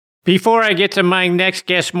Before I get to my next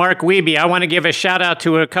guest, Mark Wiebe, I want to give a shout out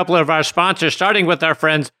to a couple of our sponsors, starting with our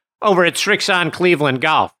friends over at Srixon Cleveland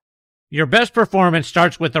Golf. Your best performance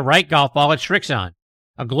starts with the right golf ball at Srixon.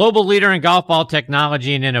 A global leader in golf ball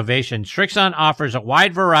technology and innovation, Srixon offers a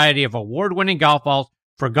wide variety of award-winning golf balls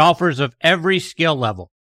for golfers of every skill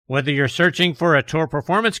level. Whether you're searching for a tour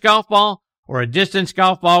performance golf ball or a distance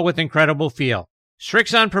golf ball with incredible feel,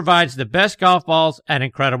 Srixon provides the best golf balls at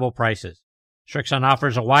incredible prices. Srixon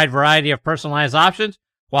offers a wide variety of personalized options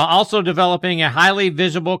while also developing a highly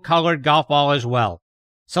visible colored golf ball as well.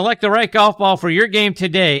 Select the right golf ball for your game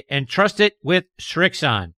today and trust it with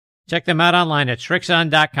Srixon. Check them out online at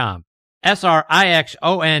Srixon.com.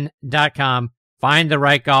 Srixon.com. Find the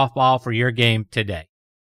right golf ball for your game today.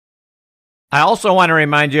 I also want to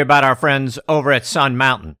remind you about our friends over at Sun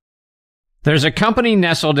Mountain. There's a company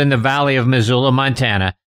nestled in the valley of Missoula,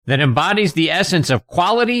 Montana, that embodies the essence of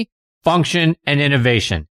quality, function, and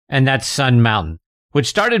innovation, and that's Sun Mountain, which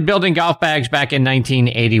started building golf bags back in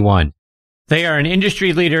 1981. They are an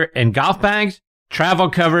industry leader in golf bags, travel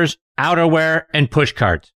covers, outerwear, and push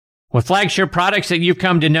carts. With flagship products that you've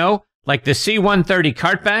come to know, like the C-130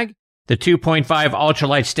 cart bag, the 2.5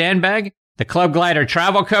 ultralight stand bag, the Club Glider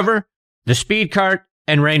travel cover, the Speed Cart,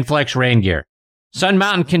 and Rainflex rain gear. Sun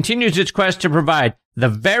Mountain continues its quest to provide the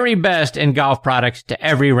very best in golf products to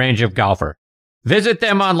every range of golfer. Visit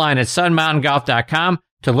them online at sunmountaingolf.com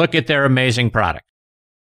to look at their amazing product.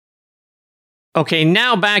 Okay,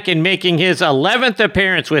 now back in making his 11th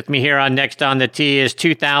appearance with me here on Next on the Tee is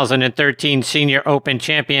 2013 Senior Open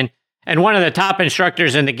champion and one of the top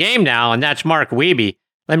instructors in the game now, and that's Mark Wiebe.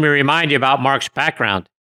 Let me remind you about Mark's background.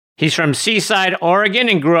 He's from Seaside, Oregon,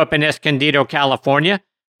 and grew up in Escondido, California.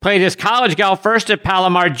 Played his college golf first at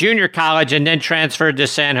Palomar Junior College and then transferred to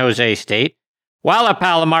San Jose State. While at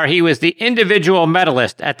Palomar, he was the individual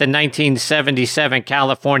medalist at the 1977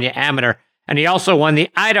 California Amateur, and he also won the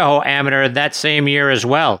Idaho Amateur that same year as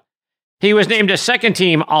well. He was named a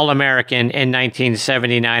second-team All-American in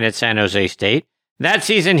 1979 at San Jose State. That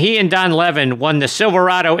season, he and Don Levin won the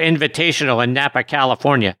Silverado Invitational in Napa,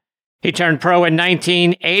 California. He turned pro in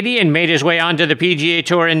 1980 and made his way onto the PGA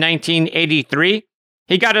Tour in 1983.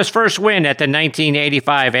 He got his first win at the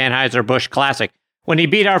 1985 Anheuser-Busch Classic when he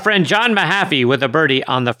beat our friend John Mahaffey with a birdie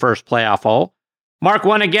on the first playoff hole. Mark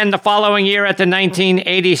won again the following year at the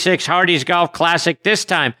 1986 Hardee's Golf Classic, this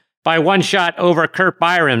time by one shot over Kurt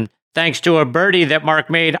Byron, thanks to a birdie that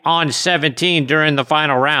Mark made on 17 during the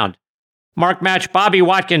final round. Mark matched Bobby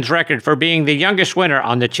Watkins' record for being the youngest winner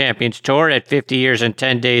on the Champions Tour at 50 years and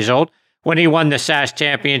 10 days old when he won the SAS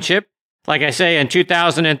Championship. Like I say, in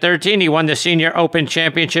 2013, he won the Senior Open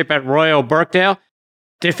Championship at Royal Birkdale,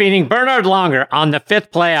 defeating Bernard Longer on the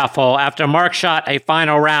fifth playoff hole after Mark shot a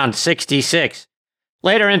final round 66.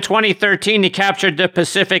 Later in 2013, he captured the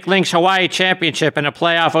Pacific Links Hawaii Championship in a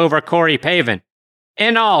playoff over Corey Pavin.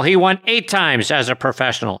 In all, he won 8 times as a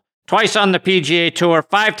professional, twice on the PGA Tour,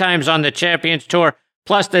 5 times on the Champions Tour,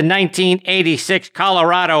 plus the 1986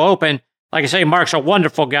 Colorado Open. Like I say, Mark's a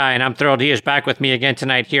wonderful guy, and I'm thrilled he is back with me again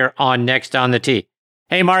tonight here on Next on the Tee.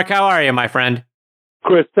 Hey, Mark, how are you, my friend?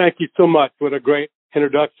 Chris, thank you so much. What a great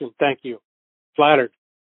introduction. Thank you. Flattered.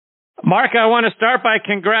 Mark, I want to start by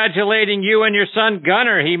congratulating you and your son,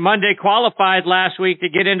 Gunnar. He Monday qualified last week to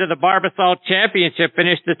get into the Barbasol Championship,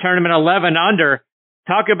 finished the tournament 11 under.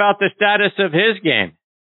 Talk about the status of his game.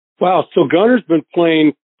 Wow, so Gunnar's been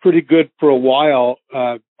playing pretty good for a while.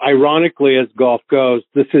 Ironically, as golf goes,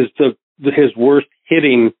 this is his worst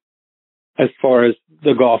hitting as far as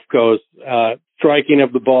the golf goes. Striking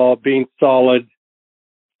of the ball, being solid,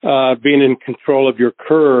 being in control of your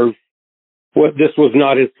curve. This was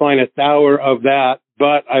not his finest hour of that,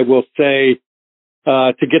 but I will say,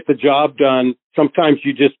 to get the job done, sometimes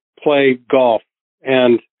you just play golf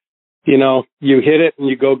and, you know, you hit it and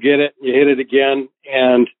you go get it, and you hit it again.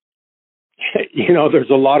 And, you know, there's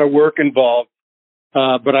a lot of work involved.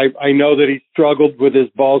 But I know that he struggled with his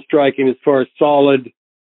ball striking as far as solid,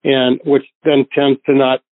 and which then tends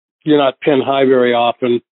to you're not pin high very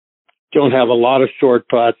often, don't have a lot of short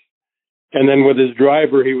putts. And then with his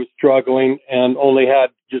driver, he was struggling and only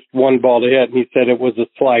had just one ball to hit, and he said it was a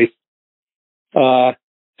slice.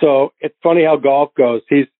 So it's funny how golf goes.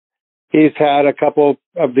 He's had a couple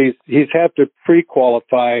of these. He's had to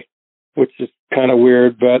pre-qualify, which is kind of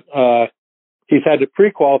weird, but he's had to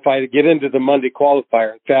pre-qualify to get into the Monday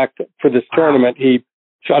qualifier. In fact, for this tournament, he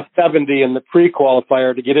shot 70 in the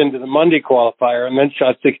pre-qualifier to get into the Monday qualifier, and then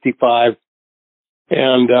shot 65.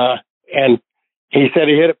 And he said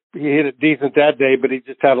he hit it decent that day, but he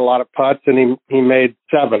just had a lot of putts, and he made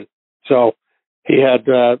 7. So he had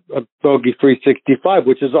a bogey-free 65,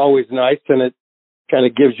 which is always nice, and it kind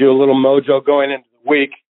of gives you a little mojo going into the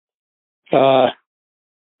week. But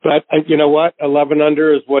you know what? 11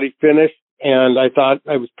 under is what he finished. And I thought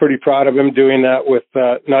I was pretty proud of him doing that with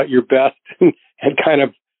not your best and kind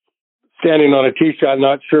of standing on a tee shot,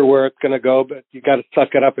 not sure where it's going to go, but you got to suck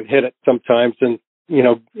it up and hit it sometimes. And,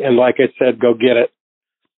 and like I said, go get it.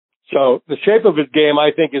 So the shape of his game,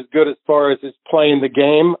 I think, is good as far as his playing the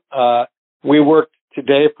game. We worked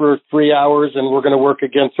today for 3 hours, and we're going to work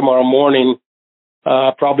again tomorrow morning,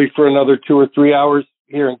 probably for another 2 or 3 hours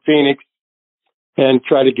here in Phoenix, and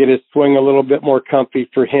try to get his swing a little bit more comfy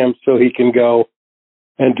for him so he can go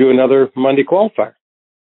and do another Monday qualifier.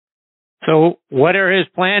 So what are his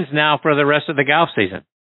plans now for the rest of the golf season?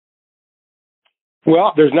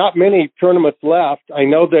 Well, there's not many tournaments left. I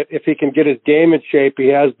know that if he can get his game in shape, he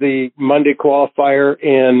has the Monday qualifier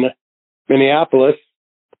in Minneapolis.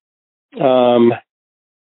 And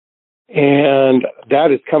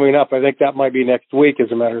that is coming up. I think that might be next week,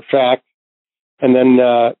 as a matter of fact. And then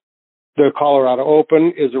the Colorado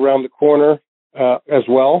Open is around the corner as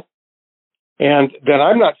well. And then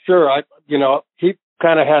I'm not sure. He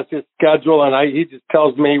kind of has his schedule, and he just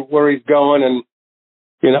tells me where he's going and,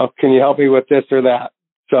 can you help me with this or that?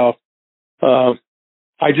 So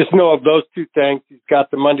I just know of those two things. He's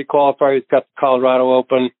got the Monday qualifier, he's got the Colorado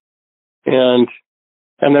Open, and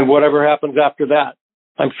then whatever happens after that,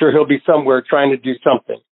 I'm sure he'll be somewhere trying to do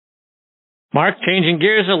something. Mark, changing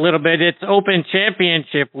gears a little bit, it's Open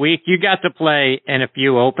Championship week. You got to play in a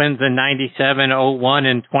few Opens in 97, 01,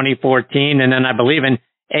 and 2014, and then I believe in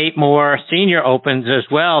 8 more Senior Opens as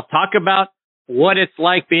well. Talk about what it's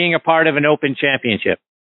like being a part of an Open Championship.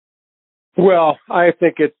 Well, I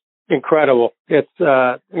think it's incredible. It's,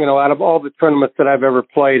 out of all the tournaments that I've ever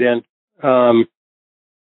played in,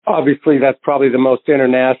 obviously that's probably the most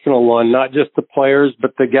international one, not just the players,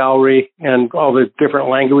 but the gallery and all the different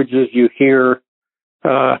languages you hear,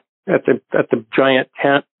 at the giant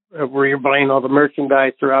tent where you're buying all the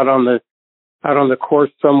merchandise or out on the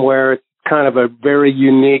course somewhere. It's kind of a very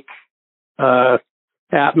unique,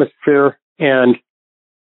 atmosphere. And,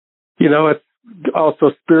 it's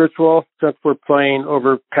also spiritual, since we're playing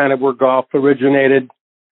over kind of where golf originated,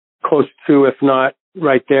 close to, if not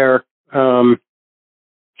right there.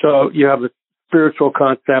 So you have a spiritual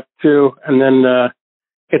concept too. And then,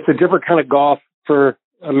 it's a different kind of golf for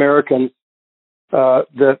Americans,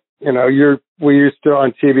 we used to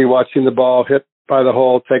on TV watching the ball hit by the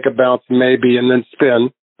hole, take a bounce maybe, and then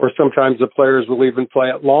spin. Or sometimes the players will even play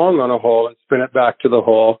it long on a hole and spin it back to the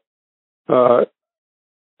hole.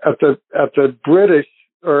 At the British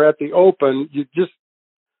or at the Open,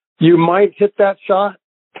 you might hit that shot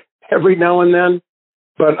every now and then,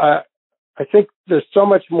 but I think there's so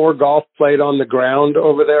much more golf played on the ground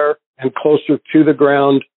over there and closer to the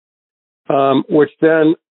ground, which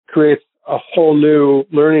then creates a whole new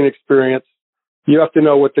learning experience. You have to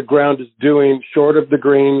know what the ground is doing short of the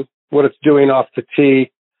green, what it's doing off the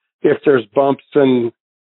tee. If there's bumps and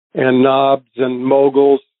knobs and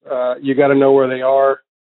moguls, you got to know where they are,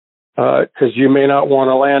 because you may not want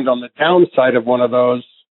to land on the downside of one of those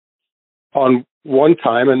on one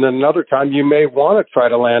time, and then another time you may want to try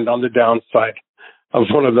to land on the downside of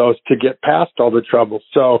one of those to get past all the trouble.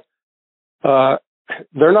 So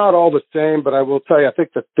they're not all the same, but I will tell you, I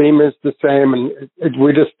think the theme is the same, and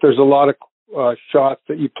there's a lot of shots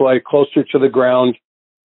that you play closer to the ground,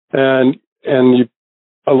 and you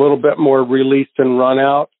a little bit more release and run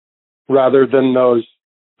out rather than those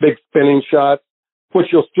big spinning shots, which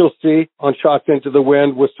you'll still see on shots into the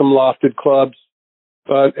wind with some lofted clubs.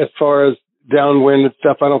 But as far as downwind and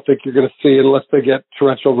stuff, I don't think you're going to see, unless they get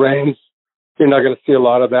torrential rains, you're not going to see a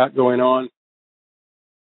lot of that going on.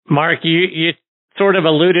 Mark, you sort of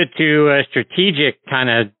alluded to a strategic kind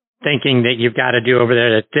of thinking that you've got to do over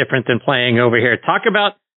there that's different than playing over here. Talk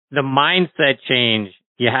about the mindset change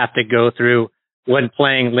you have to go through when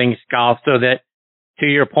playing links golf, so that, to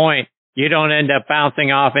your point, you don't end up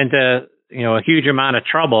bouncing off into a huge amount of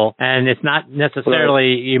trouble. And it's not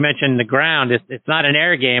necessarily, right. You mentioned the ground. It's not an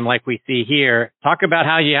air game like we see here. Talk about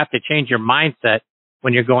how you have to change your mindset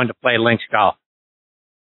when you're going to play links golf.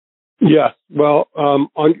 Yes. Well,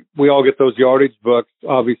 we all get those yardage books,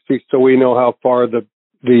 obviously, so we know how far the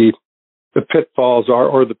pitfalls are,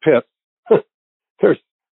 or the pits.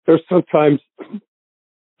 There's sometimes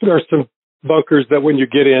there's some bunkers that when you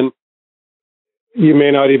get in, you may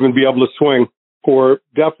not even be able to swing, or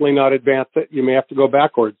definitely not advance it. You may have to go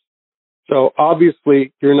backwards. So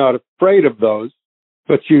obviously you're not afraid of those,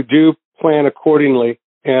 but you do plan accordingly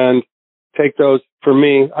and take those. For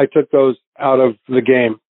me, I took those out of the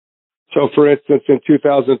game. So for instance, in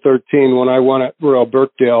 2013, when I won at Royal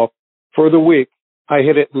Birkdale, for the week, I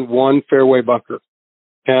hit it in one fairway bunker.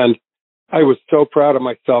 And I was so proud of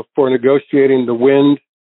myself for negotiating the wind,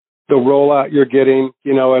 the rollout you're getting.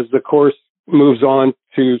 You know, as the course moves on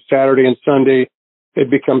to Saturday and Sunday, it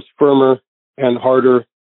becomes firmer and harder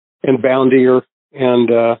and boundier. And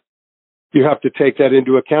you have to take that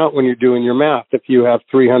into account when you're doing your math. If you have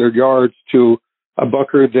 300 yards to a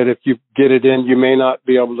bunker that if you get it in, you may not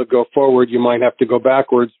be able to go forward. You might have to go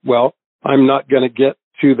backwards. Well, I'm not going to get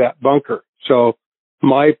to that bunker. So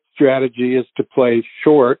my strategy is to play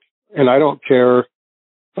short, and I don't care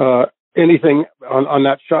anything on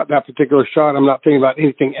that shot, that particular shot. I'm not thinking about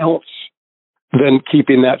anything else than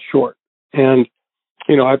keeping that short. And,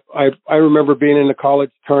 you know, I remember being in a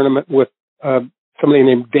college tournament with somebody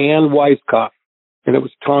named Dan Weiskopf, and it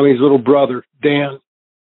was Tommy's little brother, Dan.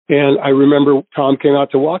 And I remember Tom came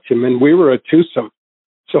out to watch him, and we were a twosome.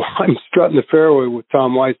 So I'm strutting the fairway with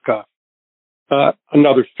Tom Weiskopf.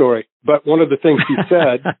 Another story. But one of the things he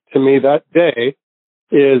said to me that day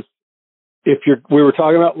is, we were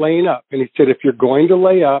talking about laying up, and he said, if you're going to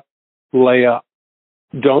lay up, lay up.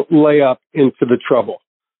 Don't lay up into the trouble.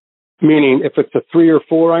 Meaning, if it's a 3 or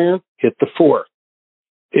 4 iron, hit the 4.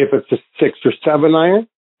 If it's a 6 or 7 iron,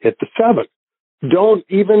 hit the 7. Don't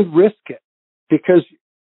even risk it, because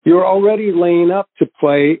you're already laying up to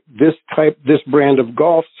play this brand of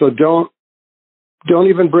golf. So don't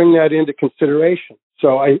even bring that into consideration.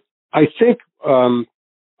 So I think,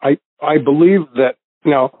 I believe that,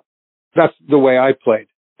 that's the way I played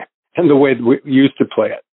and the way that we used to play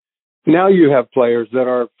it. Now you have players that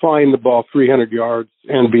are flying the ball 300 yards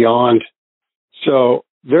and beyond. So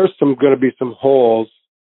there's going to be some holes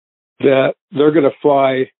that they're going to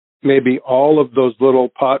fly maybe all of those little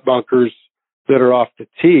pot bunkers that are off the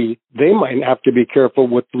tee. They might have to be careful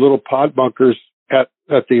with the little pot bunkers at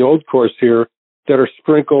the old course here that are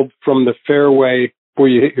sprinkled from the fairway where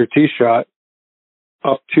you hit your tee shot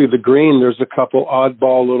up to the green. There's a couple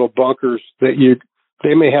oddball little bunkers that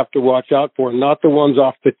they may have to watch out for. Not the ones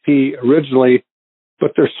off the tee originally,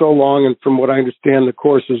 but they're so long, and from what I understand, the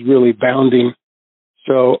course is really bounding.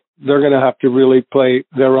 So they're going to have to really play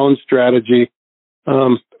their own strategy,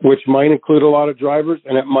 which might include a lot of drivers,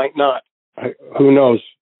 and it might not. Who knows?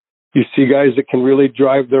 You see guys that can really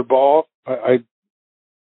drive their ball.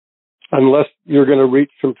 Unless you're going to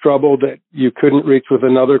reach some trouble that you couldn't reach with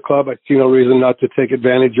another club, I see no reason not to take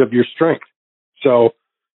advantage of your strength. So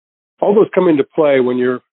all those come into play when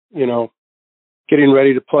you're, getting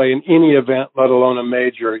ready to play in any event, let alone a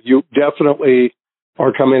major. You definitely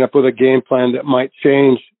are coming up with a game plan that might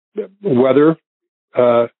change. Weather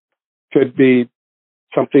could be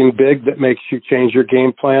something big that makes you change your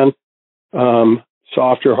game plan.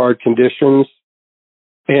 Soft or hard conditions,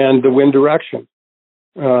 and the wind direction.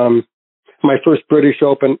 My first British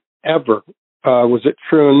Open ever was at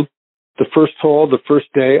Troon. The first hole, the first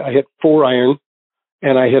day, I hit 4 iron,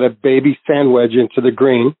 and I hit a baby sand wedge into the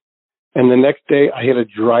green. And the next day, I hit a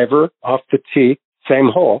driver off the tee, same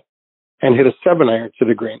hole, and hit a 7 iron to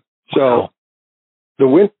the green. So wow.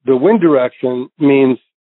 The wind direction means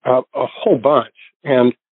a whole bunch,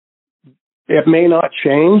 and it may not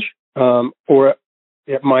change, or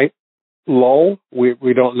it might lull.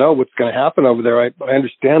 We don't know what's going to happen over there. I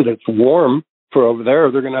understand that it's warm for over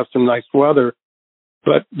there. They're going to have some nice weather.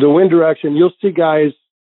 But the wind direction, you'll see guys,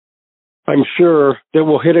 I'm sure, that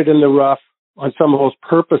will hit it in the rough on some holes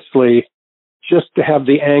purposely just to have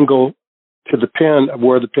the angle to the pin of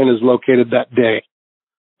where the pin is located that day.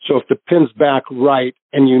 So if the pin's back right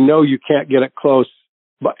and you can't get it close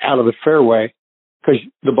but out of the fairway because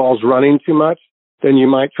the ball's running too much, then you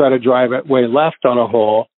might try to drive it way left on a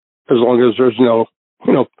hole, as long as there's no,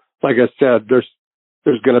 like I said,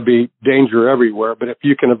 there's going to be danger everywhere. But if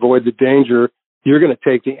you can avoid the danger, you're going to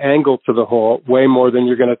take the angle to the hole way more than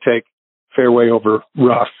you're going to take fairway over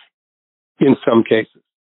rough in some cases.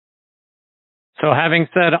 So having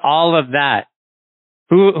said all of that,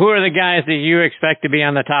 who are the guys that you expect to be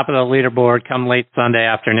on the top of the leaderboard come late Sunday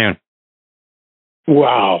afternoon?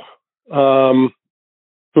 Wow.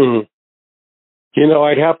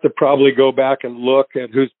 I'd have to probably go back and look at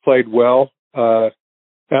who's played well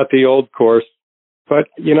at the old course. But,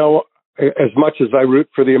 as much as I root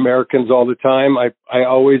for the Americans all the time, I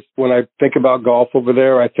always, when I think about golf over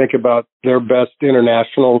there, I think about their best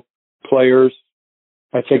international players.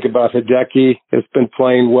 I think about Hideki, has been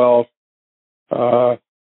playing well. I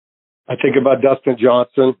think about Dustin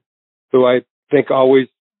Johnson, who I think always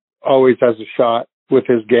has a shot with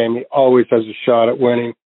his game. He always has a shot at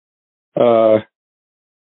winning.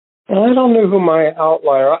 I don't know who my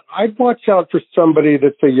outlier. I'd watch out for somebody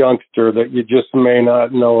that's a youngster that you just may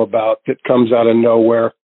not know about that comes out of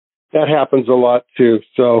nowhere. That happens a lot too.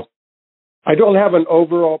 So I don't have an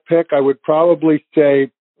overall pick. I would probably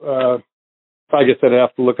say, I guess I'd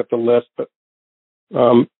have to look at the list, but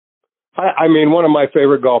I mean, one of my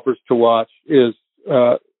favorite golfers to watch is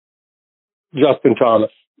Justin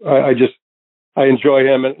Thomas. I enjoy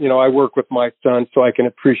him, and I work with my son, so I can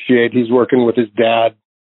appreciate he's working with his dad,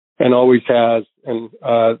 and always has. And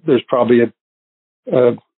there's probably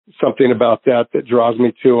something about that draws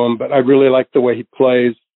me to him. But I really like the way he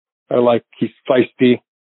plays. I like he's feisty.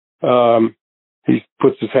 He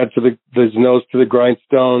puts his nose to the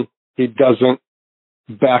grindstone. He doesn't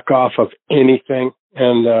back off of anything,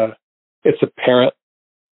 and it's apparent.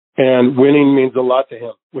 And winning means a lot to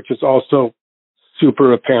him, which is also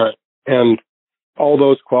super apparent. And all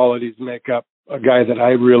those qualities make up a guy that I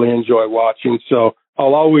really enjoy watching. So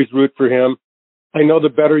I'll always root for him. I know the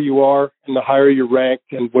better you are and the higher you rank,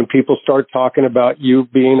 and when people start talking about you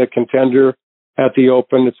being a contender at the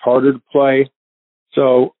Open, it's harder to play.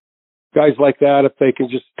 So guys like that, if they can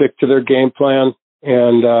just stick to their game plan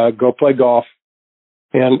and go play golf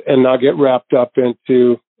and not get wrapped up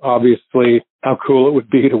into, obviously, how cool it would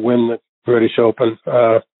be to win the British Open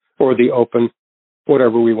or the Open,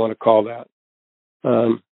 whatever we want to call that.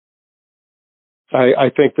 I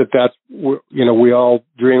think that's, we all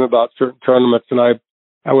dream about certain tournaments, and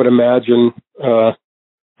I would imagine there's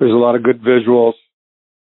a lot of good visuals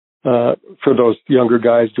for those younger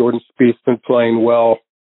guys. Jordan Spieth's been playing well.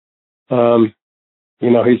 He's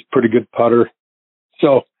a pretty good putter.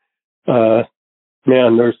 So,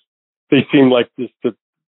 man, they seem like just the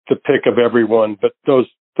pick of everyone, but those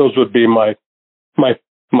would be my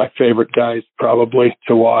favorite guys probably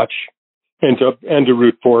to watch and to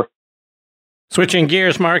root for. Switching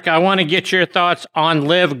gears, Mark, I want to get your thoughts on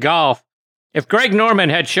LIV Golf. If Greg Norman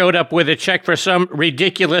had showed up with a check for some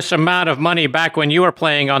ridiculous amount of money back when you were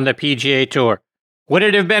playing on the PGA Tour, would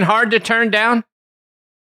it have been hard to turn down?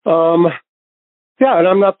 Yeah, and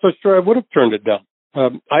I'm not so sure I would have turned it down.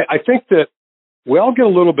 I think that we all get a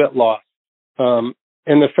little bit lost in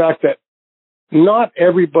the fact that not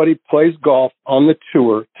everybody plays golf on the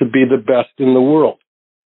tour to be the best in the world.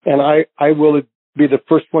 And I will be the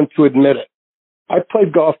first one to admit it. I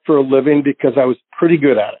played golf for a living because I was pretty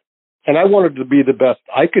good at it. And I wanted to be the best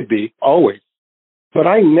I could be, always. But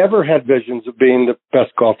I never had visions of being the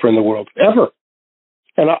best golfer in the world, ever.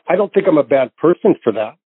 And I don't think I'm a bad person for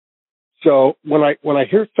that. So when I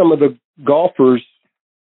hear some of the golfers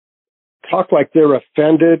talk like they're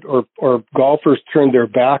offended or golfers turn their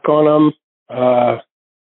back on them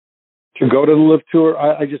to go to the LIV Tour,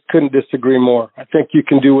 I just couldn't disagree more. I think you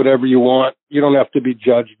can do whatever you want. You don't have to be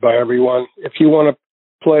judged by everyone. If you want to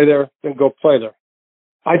play there, then go play there.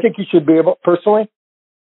 I think you should be able, personally,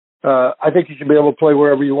 I think you should be able to play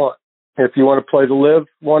wherever you want. If you want to play the LIV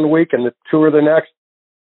one week and the Tour the next,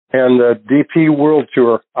 and the DP World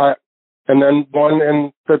Tour, and then one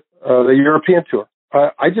in the European Tour.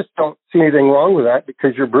 I just don't see anything wrong with that,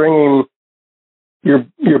 because you're bringing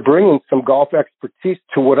some golf expertise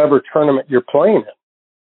to whatever tournament you're playing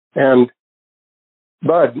in. And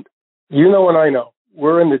Bud, you know and I know,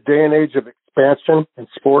 we're in the day and age of expansion in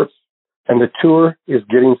sports, and the tour is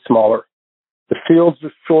getting smaller. The fields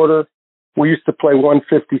are shorter. We used to play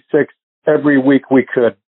 156 every week we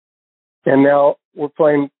could, and now we're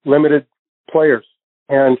playing limited players.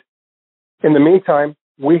 And in the meantime,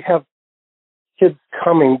 we have kids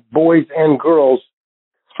coming, boys and girls,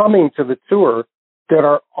 coming to the tour that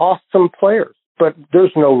are awesome players, but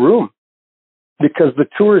there's no room because the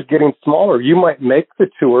tour is getting smaller. You might make the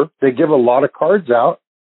tour. They give a lot of cards out,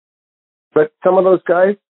 but some of those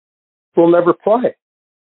guys will never play.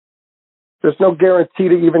 There's no guarantee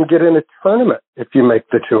to even get in a tournament if you make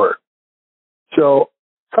the tour. So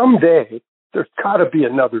someday there's got to be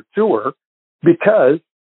another tour, because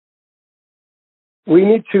we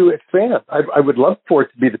need to expand. I would love for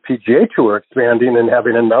it to be the PGA Tour expanding and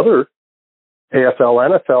having another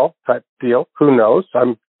AFL, NFL type deal. Who knows?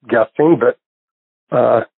 I'm guessing, but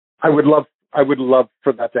I would love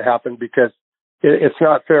for that to happen, because it's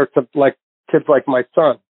not fair to kids like my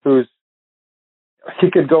son,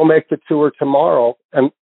 he could go make the tour tomorrow,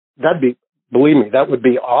 and believe me, that would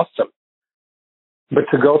be awesome. But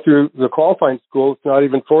to go through the qualifying school, it's not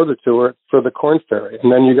even for the tour, it's for the Corn Ferry. And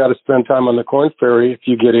then you got to spend time on the Corn Ferry if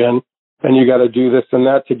you get in, and you got to do this and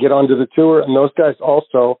that to get onto the tour. And those guys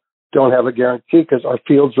also don't have a guarantee, because our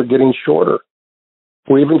fields are getting shorter.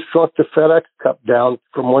 We even shrunk the FedEx Cup down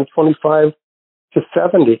from 125 to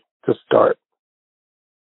 70 to start.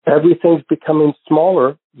 Everything's becoming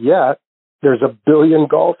smaller, yet there's 1 billion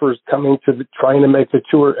golfers coming trying to make the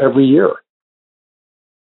tour every year.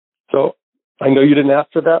 So I know you didn't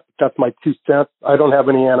ask for that, but that's my 2 cents. I don't have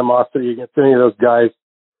any animosity against any of those guys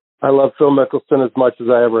I love Phil Mickelson as much as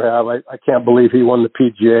I ever have. I can't believe he won the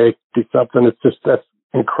PGA. Do something. It's just, that's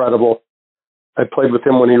incredible. I played with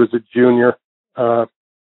him when he was a junior.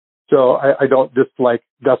 So I don't dislike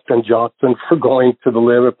Dustin Johnson for going to the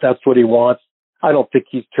LIV if that's what he wants. I don't think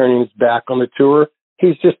he's turning his back on the tour.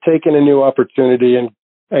 He's just taking a new opportunity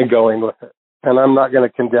and going with it. And I'm not going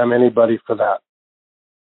to condemn anybody for that.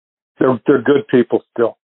 They're good people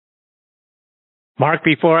still. Mark,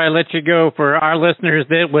 before I let you go, for our listeners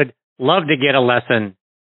that would love to get a lesson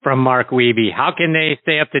from Mark Wiebe, how can they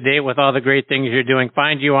stay up to date with all the great things you're doing,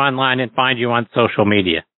 find you online, and find you on social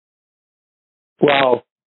media? Well,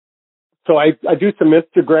 so I do some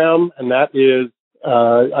Instagram, and that is,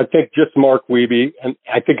 I think, just Mark Wiebe, and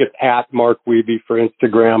I think it's at Mark Wiebe for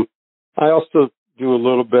Instagram. I also do a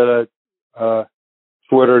little bit of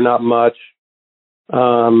Twitter, not much.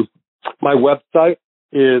 My website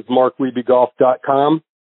is markwiebegolf.com.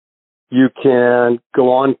 You can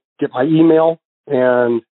go on, get my email,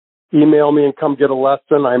 and email me and come get a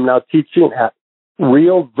lesson. I'm now teaching at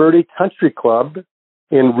Rio Verde Country Club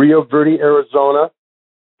in Rio Verde, Arizona.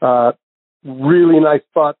 Really nice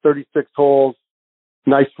spot, 36 holes,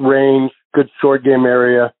 nice range, good short game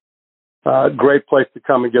area. Great place to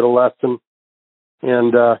come and get a lesson.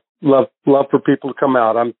 And love for people to come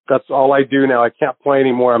out. That's all I do now. I can't play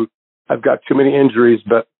anymore. I've got too many injuries,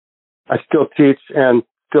 but I still teach and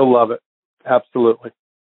still love it. Absolutely.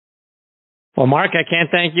 Well, Mark, I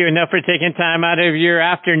can't thank you enough for taking time out of your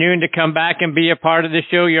afternoon to come back and be a part of the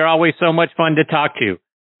show. You're always so much fun to talk to.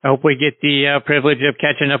 I hope we get the privilege of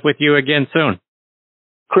catching up with you again soon.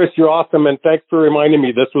 Chris, you're awesome, and thanks for reminding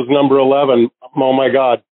me. This was number 11. Oh, my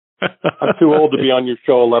God. I'm too old to be on your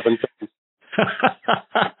show 11 times.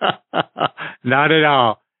 Not at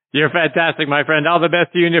all. You're fantastic, my friend. All the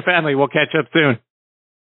best to you and your family. We'll catch up soon.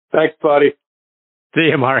 Thanks, buddy. See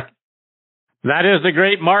you, Mark. That is the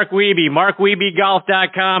great Mark Wiebe.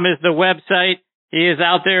 MarkWiebeGolf.com is the website. He is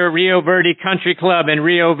out there at Rio Verde Country Club in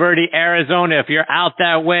Rio Verde, Arizona. If you're out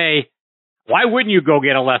that way, why wouldn't you go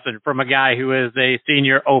get a lesson from a guy who is a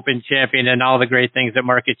senior open champion and all the great things that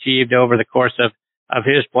Mark achieved over the course of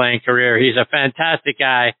his playing career? He's a fantastic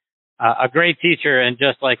guy, a great teacher, and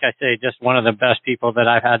just like I say, just one of the best people that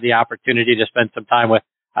I've had the opportunity to spend some time with.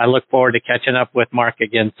 I look forward to catching up with Mark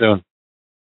again soon.